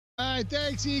right,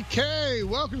 thanks, EK.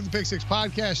 Welcome to the Pick Six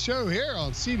Podcast Show here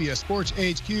on CBS Sports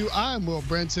HQ. I'm Will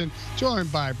Brinson,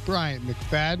 joined by Bryant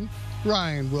McFadden,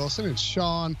 Ryan Wilson, and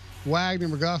Sean Wagner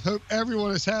McGuff. Hope everyone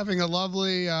is having a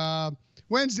lovely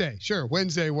Wednesday. Sure,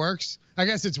 Wednesday works. I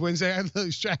guess it's Wednesday. I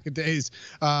lose track of days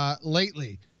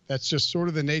lately. That's just sort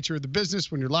of the nature of the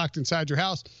business when you're locked inside your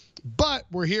house. But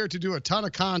we're here to do a ton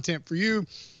of content for you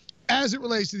as it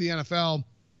relates to the NFL.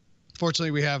 Fortunately,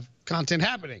 we have content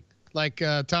happening, like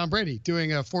Tom Brady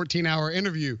doing a 14-hour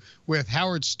interview with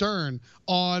Howard Stern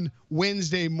on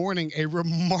Wednesday morning. A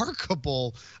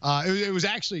remarkable, it was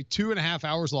actually 2.5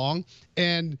 hours long.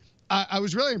 And I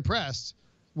was really impressed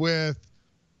with,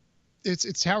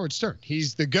 it's Howard Stern.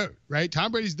 He's the GOAT, right?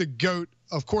 Tom Brady's the GOAT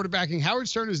of quarterbacking. Howard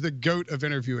Stern is the GOAT of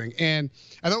interviewing. And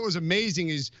I thought what was amazing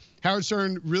is Howard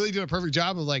Stern really did a perfect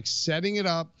job of like setting it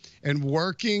up and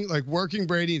working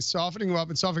Brady and softening him up.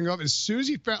 As soon as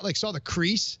he felt saw the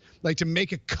crease, like to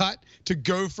make a cut, to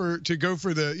go for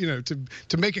the,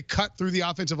 to make a cut through the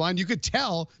offensive line, you could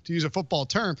tell, to use a football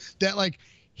term, that like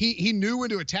he knew when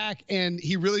to attack, and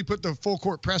he really put the full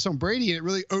court press on Brady, and it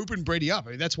really opened Brady up.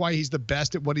 I mean, that's why he's the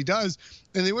best at what he does.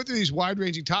 And they went through these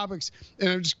wide-ranging topics, and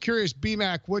I'm just curious,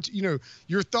 BMAC, what your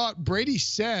thought? Brady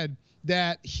said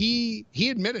that he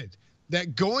admitted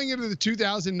that going into the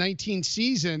 2019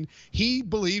 season, he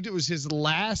believed it was his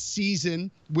last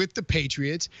season with the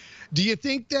Patriots. Do you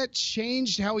think that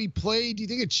changed how he played? Do you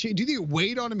think it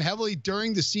weighed on him heavily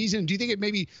during the season? Do you think it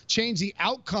maybe changed the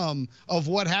outcome of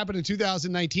what happened in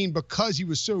 2019 because he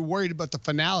was so worried about the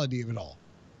finality of it all?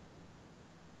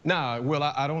 Nah, well,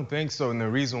 I don't think so. And the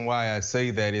reason why I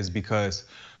say that is because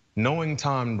knowing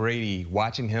Tom Brady,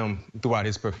 watching him throughout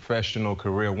his professional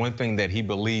career, one thing that he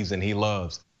believes and he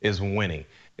loves is winning,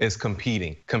 is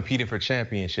competing for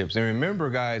championships. And remember,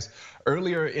 guys,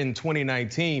 earlier in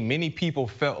 2019, many people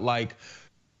felt like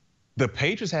the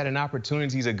Patriots had an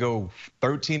opportunity to go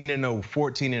 13-0,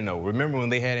 14-0. Remember when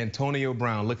they had Antonio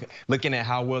Brown, looking at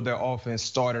how well their offense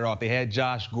started off. They had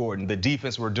Josh Gordon. The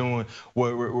defense were doing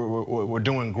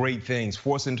great things,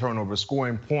 forcing turnovers,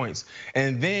 scoring points.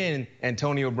 And then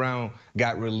Antonio Brown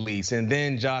got released. And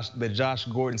then the Josh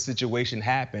Gordon situation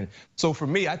happened. So for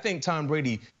me, I think Tom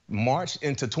Brady marched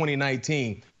into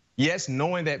 2019, yes,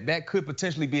 knowing that that could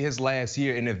potentially be his last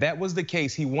year. And if that was the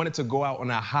case, he wanted to go out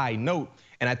on a high note.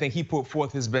 And I think he put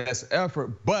forth his best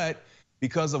effort, but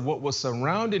because of what was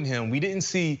surrounding him, we didn't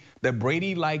see the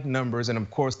Brady-like numbers and of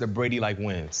course the Brady-like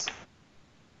wins.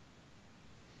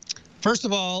 First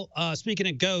of all, speaking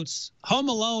of GOATs, Home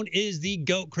Alone is the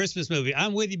GOAT Christmas movie.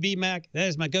 I'm with you, B-Mac. That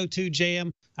is my go-to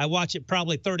jam. I watch it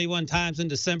probably 31 times in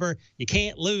December. You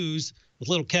can't lose with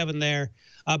little Kevin there.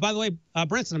 By the way,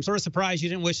 Brinson, I'm sort of surprised you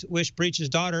didn't wish Breach's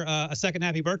daughter a second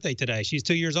happy birthday today. She's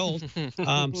 2 years old.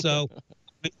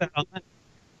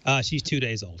 She's 2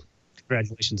 days old.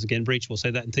 Congratulations again, Breach. We'll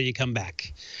say that until you come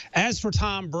back. As for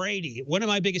Tom Brady, one of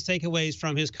my biggest takeaways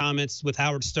from his comments with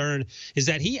Howard Stern is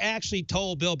that he actually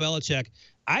told Bill Belichick,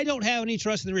 I don't have any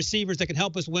trust in the receivers that can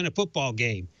help us win a football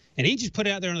game. And he just put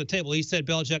it out there on the table. He said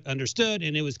Belichick understood,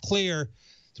 and it was clear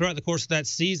throughout the course of that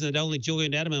season that only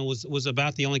Julian Edelman was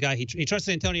about the only guy. He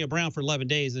trusted Antonio Brown for 11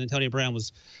 days, and Antonio Brown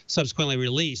was subsequently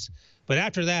released. But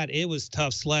after that, it was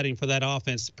tough sledding for that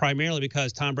offense, primarily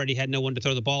because Tom Brady had no one to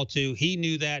throw the ball to. He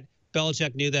knew that.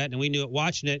 Belichick knew that, and we knew it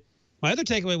watching it. My other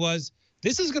takeaway was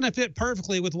this is going to fit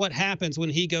perfectly with what happens when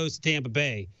he goes to Tampa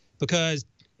Bay, because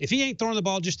if he ain't throwing the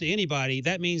ball just to anybody,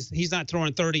 that means he's not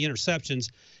throwing 30 interceptions.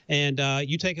 And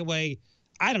you take away,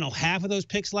 I don't know, half of those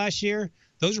picks last year,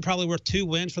 those are probably worth 2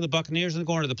 wins for the Buccaneers and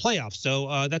going to the playoffs.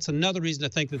 So that's another reason to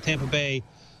think that Tampa Bay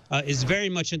is very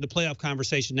much in the playoff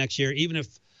conversation next year, even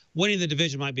if winning the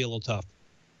division might be a little tough.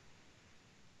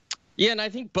 Yeah, and I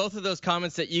think both of those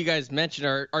comments that you guys mentioned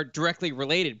are directly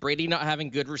related. Brady not having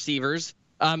good receivers,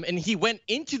 and he went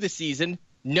into the season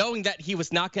knowing that he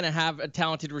was not going to have a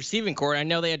talented receiving core. I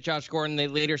know they had Josh Gordon, they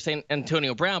later sent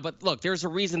Antonio Brown, but look, there's a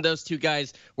reason those two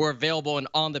guys were available and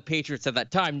on the Patriots at that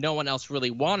time. No one else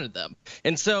really wanted them.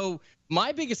 And so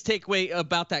my biggest takeaway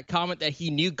about that comment that he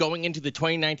knew going into the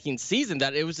 2019 season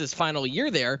that it was his final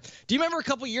year there. Do you remember a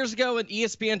couple years ago when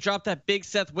ESPN dropped that big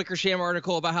Seth Wickersham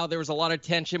article about how there was a lot of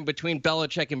tension between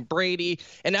Belichick and Brady?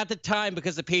 And at the time,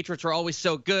 because the Patriots were always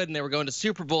so good and they were going to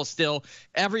Super Bowl still,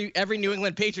 every New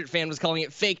England Patriot fan was calling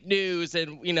it fake news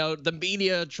and, the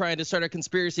media trying to start a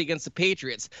conspiracy against the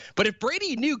Patriots. But if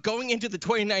Brady knew going into the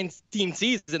 2019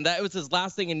 season that it was his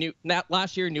last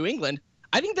year in New England,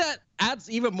 I think that adds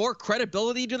even more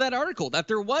credibility to that article, that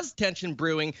there was tension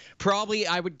brewing, probably,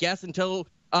 I would guess, until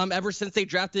ever since they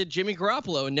drafted Jimmy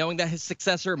Garoppolo, and knowing that his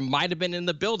successor might have been in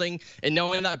the building and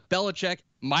knowing that Belichick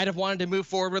might have wanted to move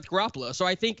forward with Garoppolo. So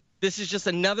I think this is just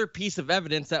another piece of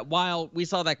evidence that while we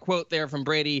saw that quote there from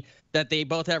Brady that they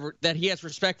both have, that he has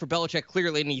respect for Belichick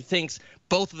clearly, and he thinks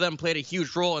both of them played a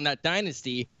huge role in that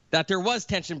dynasty, that there was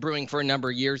tension brewing for a number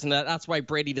of years, and that's why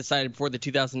Brady decided before the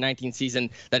 2019 season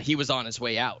that he was on his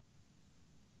way out.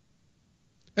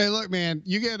 Hey, look, man,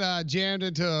 you get jammed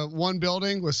into one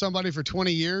building with somebody for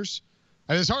 20 years.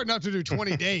 And it's hard enough to do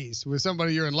 20 days with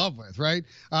somebody you're in love with, right?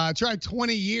 Try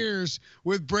 20 years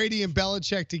with Brady and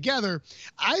Belichick together.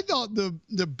 I thought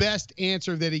the best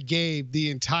answer that he gave the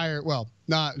entire, well,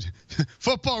 not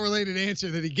football-related answer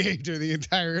that he gave to the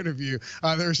entire interview.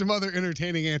 There are some other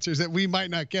entertaining answers that we might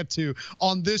not get to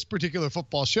on this particular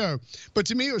football show. But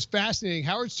to me, it was fascinating.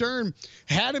 Howard Stern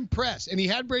had impressed, and he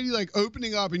had Brady like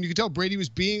opening up, and you could tell Brady was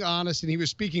being honest and he was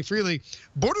speaking freely.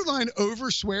 Borderline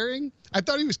over swearing. I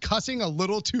thought he was cussing a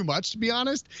little too much, to be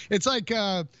honest. It's like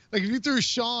if you threw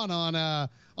Sean on an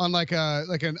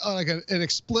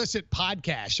explicit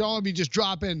podcast. Sean would be just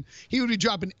dropping. He would be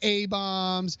dropping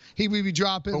A-bombs. He would be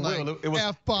dropping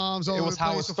F-bombs all over the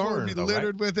place before he'd be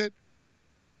littered with it.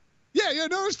 Yeah,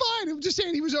 no, it was fine. I'm just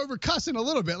saying he was over cussing a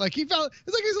little bit. Like it's like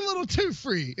he's a little too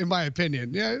free, in my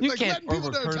opinion. Yeah, you like can't letting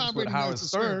people know Tom Brady knows the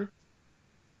Stern.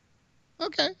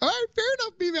 Okay. All right. Fair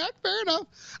enough, B-Mac. Fair enough.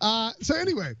 So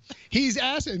anyway, he's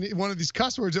asked, and one of these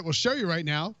cuss words that we'll show you right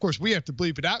now, of course, we have to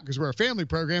bleep it out because we're a family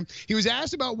program. He was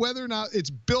asked about whether or not it's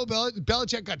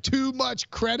Belichick got too much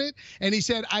credit. And he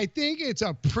said, I think it's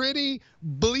a pretty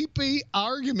bleepy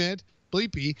argument.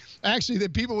 Bleepy, actually,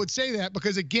 that people would say that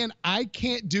because, again, I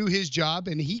can't do his job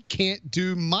and he can't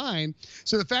do mine.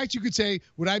 So the fact you could say,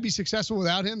 would I be successful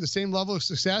without him, the same level of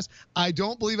success? I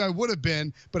don't believe I would have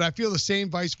been, but I feel the same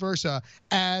vice versa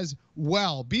as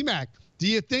well. BMAC, do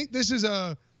you think this is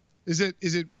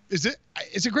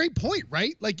it's a great point,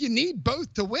 right? Like you need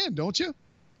both to win, don't you?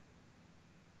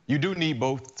 You do need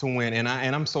both to win, and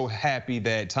I'm so happy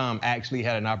that Tom actually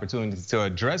had an opportunity to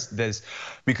address this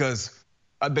because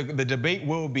the debate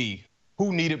will be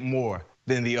who needed more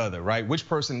than the other, right? Which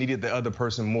person needed the other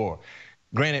person more?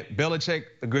 Granted, Belichick,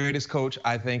 the greatest coach,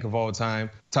 I think, of all time.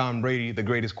 Tom Brady, the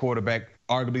greatest quarterback,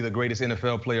 arguably the greatest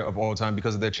NFL player of all time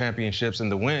because of their championships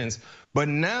and the wins. But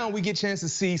now we get a chance to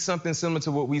see something similar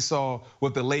to what we saw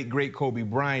with the late, great Kobe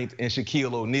Bryant and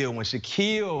Shaquille O'Neal. When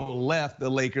Shaquille left the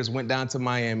Lakers, went down to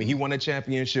Miami, he won a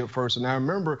championship first. And I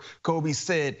remember Kobe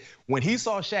said when he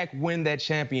saw Shaq win that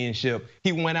championship,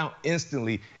 he went out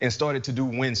instantly and started to do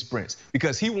win sprints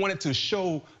because he wanted to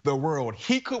show the world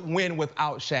he could win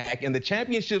without Shaq. And the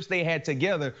championships they had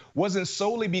together wasn't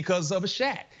solely because of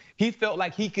Shaq. He felt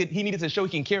like he needed to show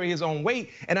he can carry his own weight.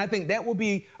 And I think that will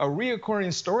be a reoccurring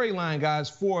storyline, guys,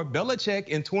 for Belichick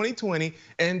in 2020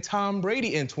 and Tom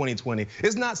Brady in 2020.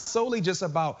 It's not solely just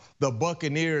about the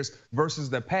Buccaneers versus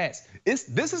the Pats.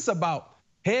 This is about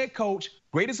head coach,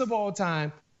 greatest of all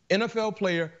time, NFL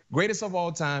player, greatest of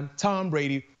all time, Tom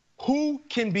Brady. Who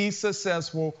can be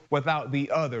successful without the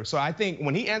other? So I think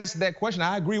when he answered that question,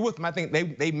 I agree with him. I think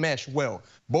they mesh well.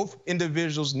 Both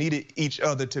individuals needed each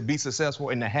other to be successful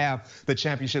and to have the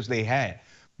championships they had.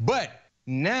 But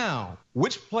now,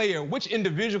 which player, which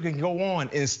individual can go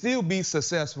on and still be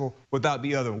successful without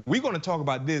the other? We're going to talk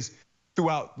about this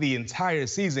throughout the entire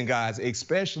season, guys,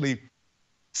 especially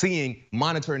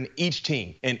monitoring each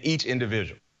team and each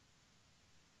individual.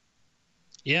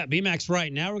 Yeah, BMAC's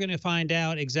right. Now we're going to find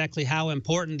out exactly how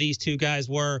important these two guys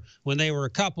were when they were a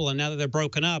couple, and now that they're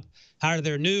broken up, how do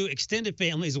their new extended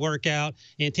families work out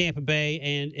in Tampa Bay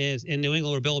and in New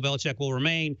England, where Bill Belichick will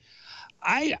remain.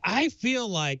 I feel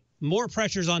like more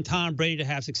pressure is on Tom Brady to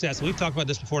have success. And we've talked about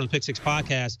this before on the Pick Six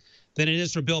podcast than it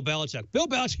is for Bill Belichick. Bill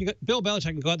Belichick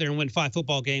can go out there and win 5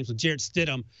 football games with Jarrett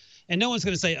Stidham, and no one's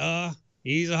going to say,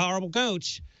 he's a horrible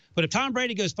coach. But if Tom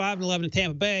Brady goes 5-11 in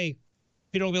Tampa Bay,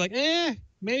 people will be like,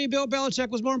 maybe Bill Belichick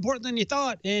was more important than you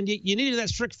thought. And you needed that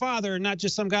strict father and not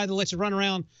just some guy that lets you run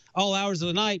around all hours of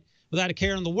the night without a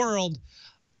care in the world.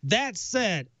 That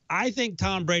said, I think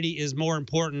Tom Brady is more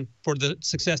important for the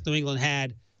success New England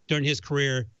had during his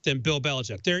career than Bill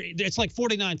Belichick. It's like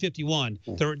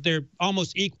 49-51. They're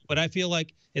almost equal. But I feel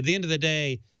like at the end of the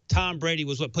day, Tom Brady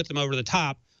was what put them over the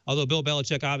top, although Bill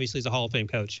Belichick obviously is a Hall of Fame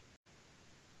coach.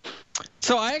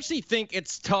 So I actually think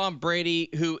it's Tom Brady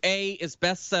who, A, is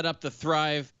best set up to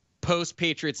thrive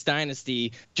post-Patriots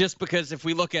dynasty, just because if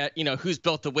we look at, who's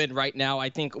built to win right now, I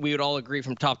think we would all agree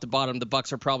from top to bottom the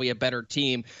Bucs are probably a better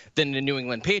team than the New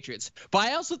England Patriots. But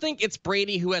I also think it's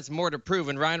Brady who has more to prove,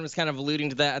 and Ryan was kind of alluding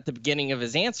to that at the beginning of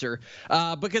his answer,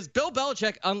 because Bill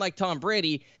Belichick, unlike Tom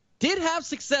Brady, did have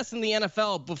success in the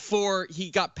NFL before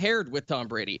he got paired with Tom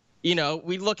Brady.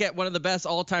 We look at one of the best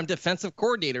all-time defensive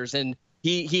coordinators and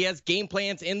He has game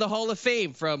plans in the Hall of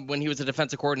Fame from when he was a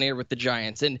defensive coordinator with the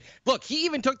Giants. And look, he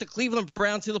even took the Cleveland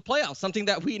Browns to the playoffs, something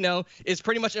that we know is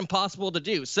pretty much impossible to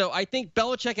do. So I think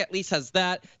Belichick at least has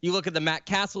that. You look at the Matt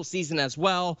Castle season as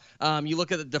well. You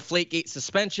look at the Deflategate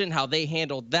suspension, how they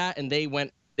handled that, and they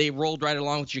rolled right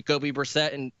along with Jacoby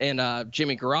Brissett and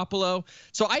Jimmy Garoppolo.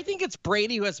 So I think it's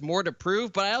Brady who has more to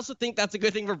prove, but I also think that's a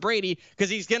good thing for Brady because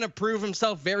he's going to prove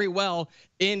himself very well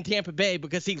in Tampa Bay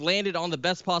because he landed on the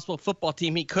best possible football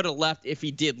team he could have left if he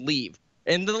did leave.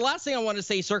 And the last thing I want to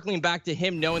say, circling back to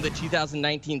him knowing the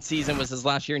 2019 season was his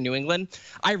last year in New England,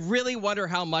 I really wonder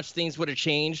how much things would have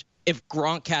changed if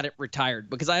Gronk hadn't retired,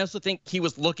 because I also think he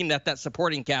was looking at that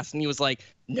supporting cast and he was like,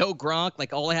 no Gronk,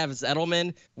 like all I have is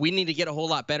Edelman. We need to get a whole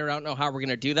lot better. I don't know how we're going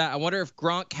to do that. I wonder if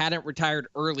Gronk hadn't retired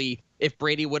early, if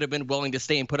Brady would have been willing to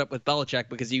stay and put up with Belichick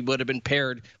because he would have been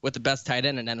paired with the best tight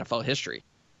end in NFL history.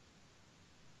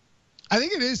 I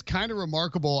think it is kind of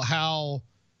remarkable how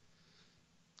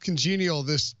congenial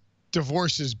this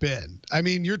divorce has been. I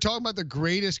mean, you're talking about the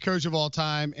greatest coach of all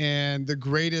time and the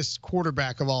greatest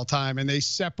quarterback of all time, and they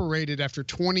separated after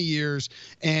 20 years,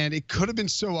 and it could have been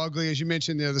so ugly, as you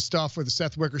mentioned, the stuff with the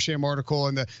Seth Wickersham article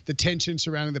and the tension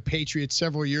surrounding the Patriots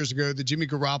several years ago, the Jimmy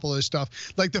Garoppolo stuff.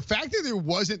 Like the fact that there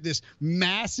wasn't this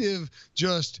massive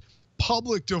just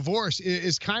public divorce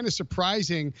is kind of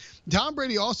surprising. Tom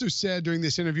Brady also said during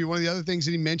this interview, one of the other things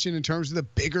that he mentioned in terms of the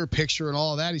bigger picture and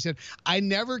all of that, he said, I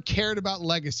never cared about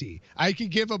legacy. I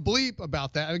could give a bleep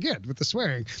about that. Again, with the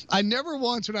swearing. I never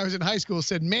once when I was in high school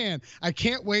said, man, I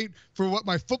can't wait for what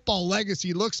my football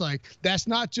legacy looks like. That's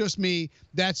not just me.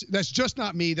 That's just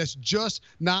not me. That's just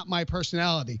not my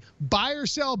personality. Buy or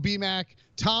sell, B-Mac.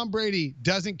 Tom Brady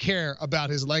doesn't care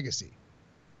about his legacy.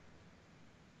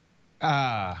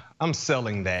 I'm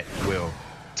selling that, Will.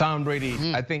 Tom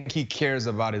Brady, I think he cares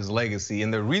about his legacy.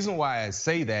 And the reason why I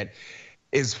say that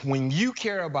is when you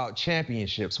care about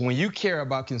championships, when you care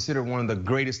about considered one of the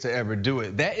greatest to ever do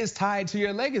it, that is tied to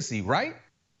your legacy, right?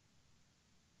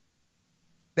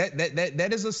 That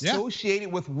is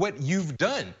associated with what you've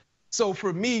done. So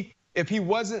for me, if he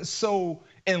wasn't so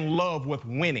in love with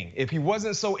winning, if he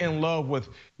wasn't so in love with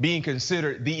being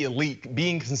considered the elite,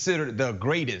 being considered the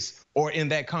greatest, or in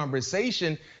that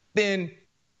conversation, then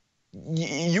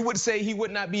you would say he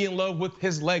would not be in love with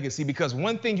his legacy. Because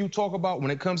one thing you talk about when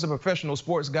it comes to professional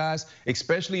sports guys,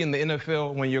 especially in the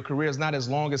NFL, when your career is not as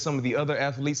long as some of the other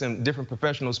athletes in different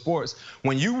professional sports,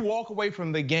 when you walk away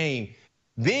from the game,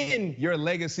 then your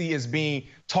legacy is being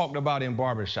talked about in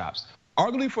barbershops.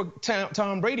 Arguably for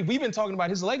Tom Brady, we've been talking about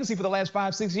his legacy for the last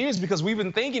 5-6 years because we've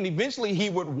been thinking eventually he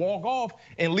would walk off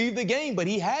and leave the game, but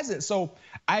he hasn't. So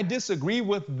I disagree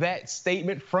with that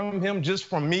statement from him, just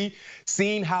from me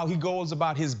seeing how he goes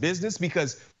about his business,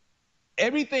 because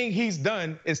everything he's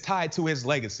done is tied to his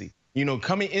legacy. You know,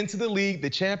 coming into the league, the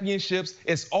championships,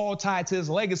 it's all tied to his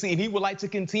legacy, and he would like to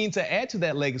continue to add to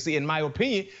that legacy. In my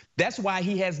opinion, that's why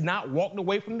he has not walked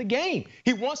away from the game.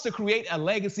 He wants to create a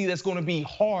legacy that's going to be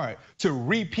hard to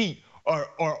repeat or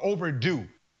overdo.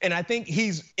 And I think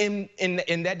he's in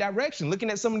that direction,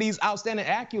 looking at some of these outstanding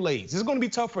accolades. It's going to be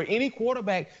tough for any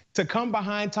quarterback to come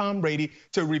behind Tom Brady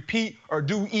to repeat or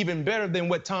do even better than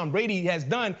what Tom Brady has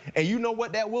done. And you know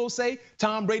what that will say?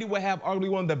 Tom Brady will have arguably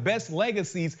one of the best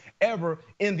legacies ever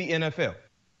in the NFL.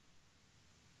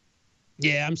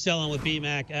 Yeah, I'm selling with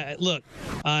B-Mac. Look,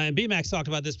 and B-Mac's talked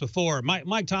about this before.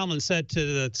 Mike Tomlin said to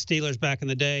the Steelers back in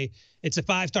the day, it's a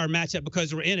 5-star matchup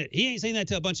because we're in it. He ain't saying that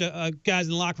to a bunch of guys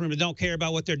in the locker room that don't care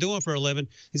about what they're doing for a living.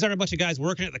 These aren't a bunch of guys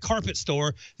working at the carpet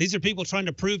store. These are people trying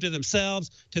to prove to themselves,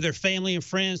 to their family and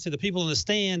friends, to the people in the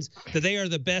stands that they are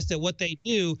the best at what they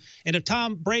do. And if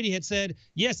Tom Brady had said,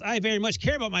 yes, I very much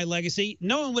care about my legacy,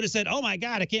 no one would have said, oh my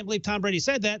God, I can't believe Tom Brady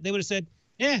said that. They would have said,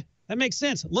 yeah, that makes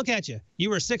sense. Look at you. You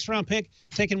were a 6th-round pick,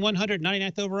 taken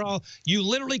 199th overall. You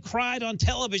literally cried on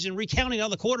television recounting all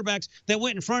the quarterbacks that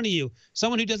went in front of you.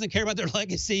 Someone who doesn't care about their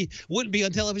legacy wouldn't be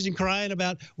on television crying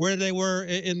about where they were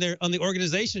on the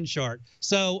organization chart.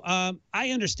 So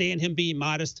I understand him being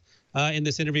modest in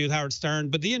this interview with Howard Stern.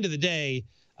 But at the end of the day,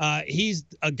 he's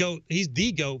a GOAT. He's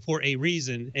the GOAT for a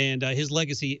reason, and his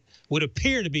legacy would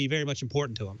appear to be very much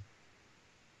important to him.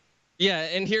 Yeah,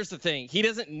 and here's the thing. He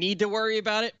doesn't need to worry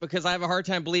about it because I have a hard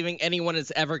time believing anyone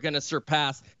is ever going to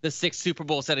surpass the 6 Super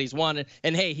Bowls that he's won.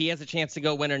 And hey, he has a chance to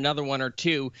go win another one or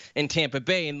two in Tampa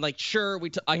Bay. And like, sure,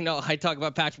 I know I talk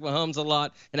about Patrick Mahomes a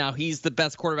lot and how he's the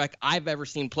best quarterback I've ever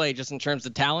seen play just in terms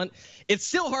of talent. It's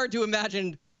still hard to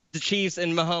imagine the Chiefs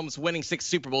and Mahomes winning 6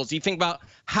 Super Bowls. You think about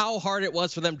how hard it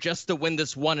was for them just to win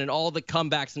this one and all the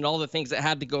comebacks and all the things that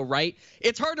had to go right.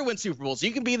 It's hard to win Super Bowls.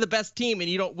 You can be the best team and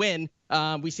you don't win.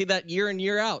 We see that year in,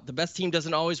 year out. The best team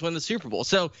doesn't always win the Super Bowl.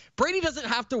 So Brady doesn't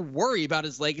have to worry about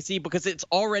his legacy because it's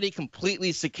already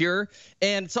completely secure.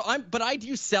 And so but I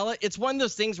do sell it. It's one of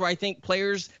those things where I think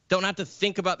players don't have to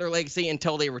think about their legacy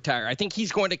until they retire. I think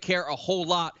he's going to care a whole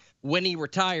lot when he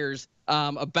retires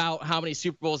about how many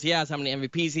Super Bowls he has, how many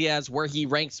MVPs he has, where he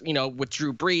ranks, with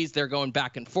Drew Brees. They're going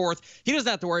back and forth. He doesn't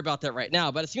have to worry about that right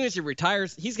now. But as soon as he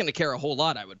retires, he's going to care a whole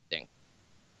lot, I would think.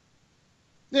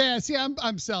 Yeah, see,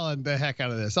 I'm selling the heck out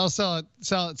of this. I'll sell it.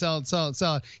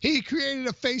 He created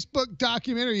a Facebook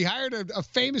documentary. He hired a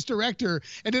famous director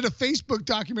and did a Facebook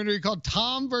documentary called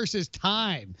Tom versus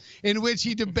Time, in which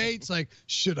he debates, like,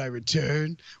 should I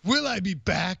return? Will I be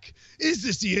back? Is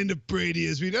this the end of Brady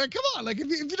as we know? Come on, like, if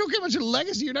you don't care about your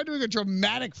legacy, you're not doing a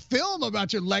dramatic film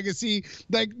about your legacy,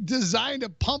 like, designed to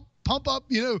pump up,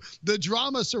 the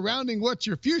drama surrounding what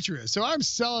your future is. So I'm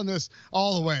selling this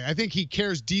all the way. I think he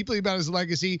cares deeply about his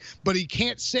legacy, but he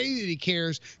can't say that he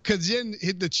cares because then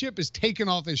the chip is taken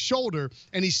off his shoulder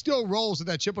and he still rolls with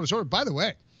that chip on his shoulder. By the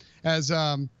way, as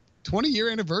 20-year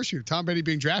anniversary of Tom Brady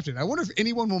being drafted. I wonder if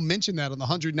anyone will mention that on the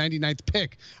 199th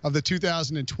pick of the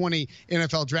 2020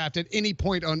 NFL draft at any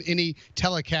point on any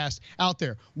telecast out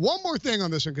there. One more thing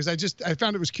on this one, because I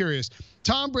found it was curious.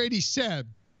 Tom Brady said,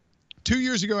 2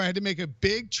 years ago, I had to make a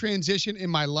big transition in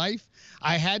my life.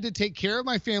 I had to take care of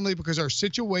my family because our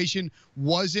situation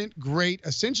wasn't great.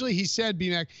 Essentially, he said,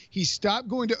 BMAC, he stopped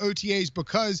going to OTAs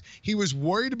because he was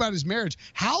worried about his marriage.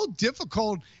 How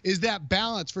difficult is that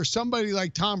balance for somebody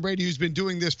like Tom Brady who's been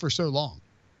doing this for so long?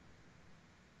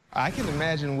 I can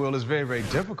imagine, Will, it's very, very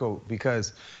difficult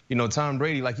because, Tom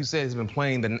Brady, like you said, has been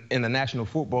playing in the National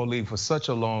Football League for such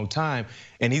a long time,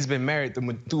 and he's been married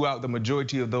throughout the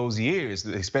majority of those years,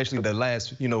 especially the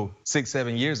last,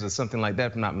 6-7 years or something like that,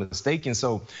 if I'm not mistaken.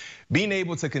 So being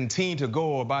able to continue to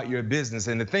go about your business,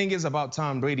 and the thing is about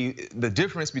Tom Brady, the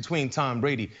difference between Tom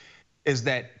Brady is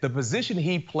that the position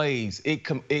he plays,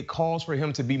 it calls for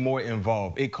him to be more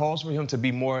involved. It calls for him to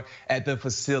be more at the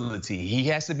facility. He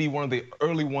has to be one of the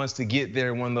early ones to get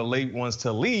there, one of the late ones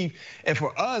to leave. And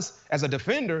for us as a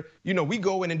defender, we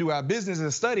go in and do our business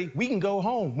and study. We can go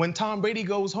home. When Tom Brady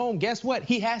goes home, guess what?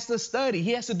 He has to study.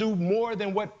 He has to do more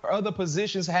than what other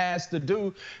positions has to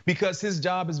do because his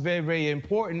job is very, very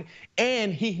important.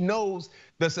 And he knows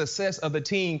the success of the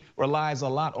team relies a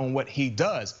lot on what he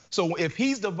does. So if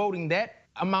he's devoting that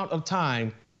amount of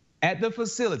time at the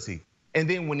facility, and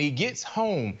then when he gets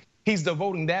home, he's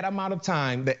devoting that amount of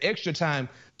time, the extra time,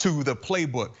 to the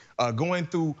playbook, going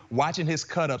through watching his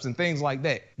cut-ups and things like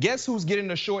that. Guess who's getting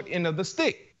the short end of the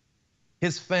stick?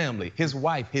 His family, his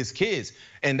wife, his kids.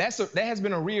 And that has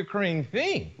been a reoccurring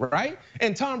thing, right?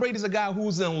 And Tom Brady's a guy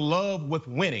who's in love with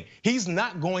winning. He's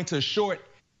not going to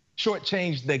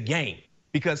shortchange the game,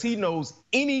 because he knows at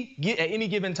any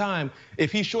given time,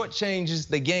 if he shortchanges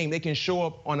the game, they can show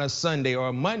up on a Sunday or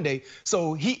a Monday.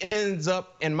 So he ends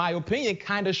up, in my opinion,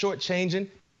 kind of shortchanging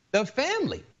the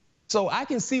family. So I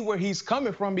can see where he's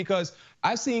coming from, because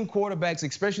I've seen quarterbacks,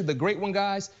 especially the great one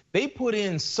guys, they put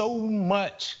in so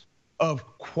much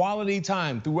of quality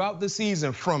time throughout the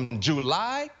season from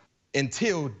July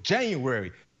until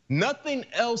January. Nothing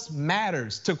else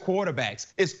matters to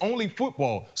quarterbacks. It's only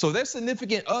football. So their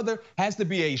significant other has to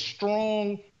be a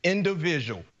strong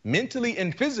individual, mentally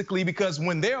and physically, because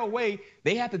when they're away,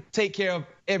 they have to take care of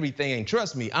everything. And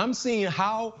trust me, I'm seeing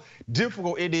how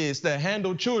difficult it is to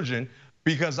handle children,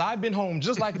 because I've been home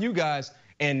just like you guys,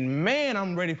 and man,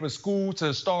 I'm ready for school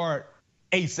to start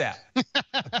ASAP.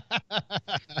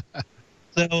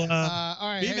 So, all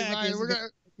right, hey, Ryan, we're gonna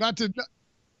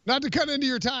not to cut into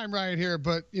your time, Ryan, here,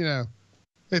 but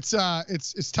it's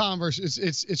Tom versus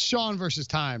it's Sean versus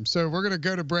Time. So we're gonna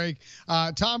go to break.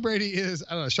 Tom Brady is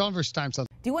Sean versus Time. Do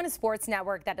you want a sports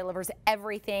network that delivers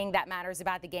everything that matters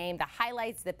about the game? The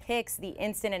highlights, the picks, the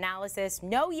instant analysis,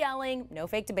 no yelling, no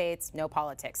fake debates, no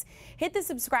politics. Hit the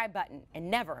subscribe button and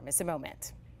never miss a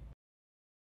moment.